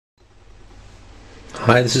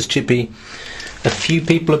Hi, this is Chippy. A few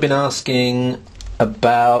people have been asking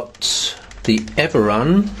about the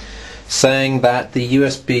Everun, saying that the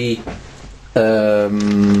USB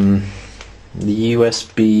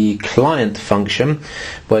client function,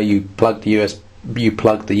 where you plug the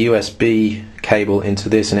USB cable into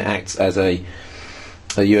this and it acts as a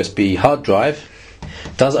USB hard drive,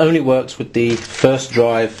 only works with the first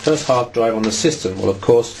hard drive on the system. Well, of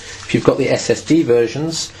course, if you've got the SSD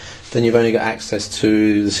versions, then you've only got access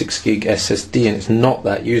to the 6 gig SSD, and it's not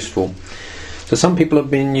that useful. So some people have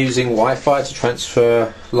been using Wi-Fi to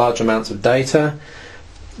transfer large amounts of data,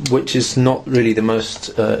 which is not really the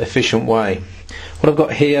most efficient way. What I've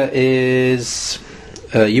got here is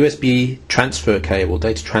a USB transfer cable,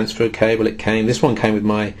 data transfer cable. This one came with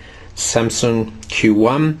my Samsung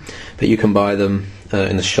Q1, but you can buy them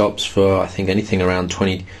in the shops for, I think, anything around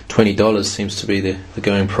 $20 seems to be the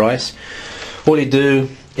going price. All you do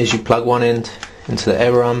is you plug one end into the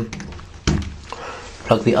Everun,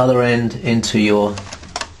 plug the other end into your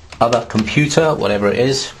other computer, whatever it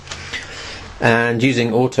is, and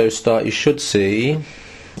using auto start you should see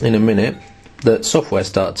in a minute that software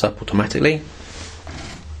starts up automatically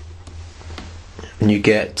and you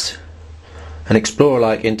get an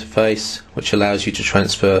Explorer-like interface which allows you to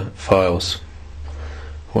transfer files.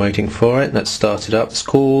 Waiting for it, that's started up. It's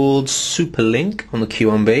called Superlink on the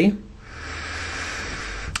Q1B.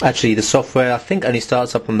 Actually, the software I think only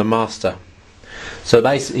starts up on the master. So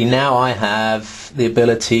basically now I have the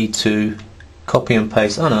ability to copy and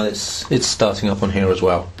paste. Oh no, it's starting up on here as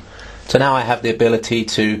well. So now I have the ability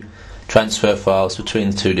to transfer files between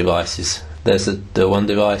the two devices. There's the one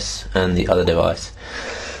device and the other device.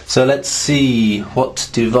 So let's see what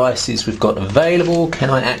devices we've got available. Can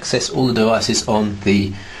I access all the devices on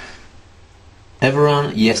the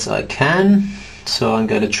Everun? Yes, I can. So I'm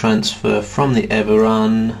going to transfer from the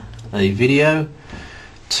Everun a video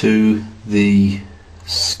to the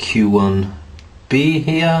Q1B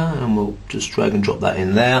here, and we'll just drag and drop that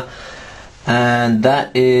in there. And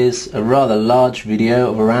that is a rather large video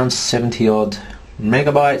of around 70 odd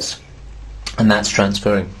megabytes, and that's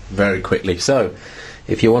transferring very quickly. So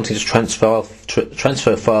if you're wanting to transfer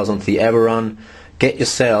files onto the Everun, get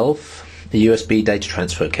yourself a USB data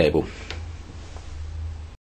transfer cable.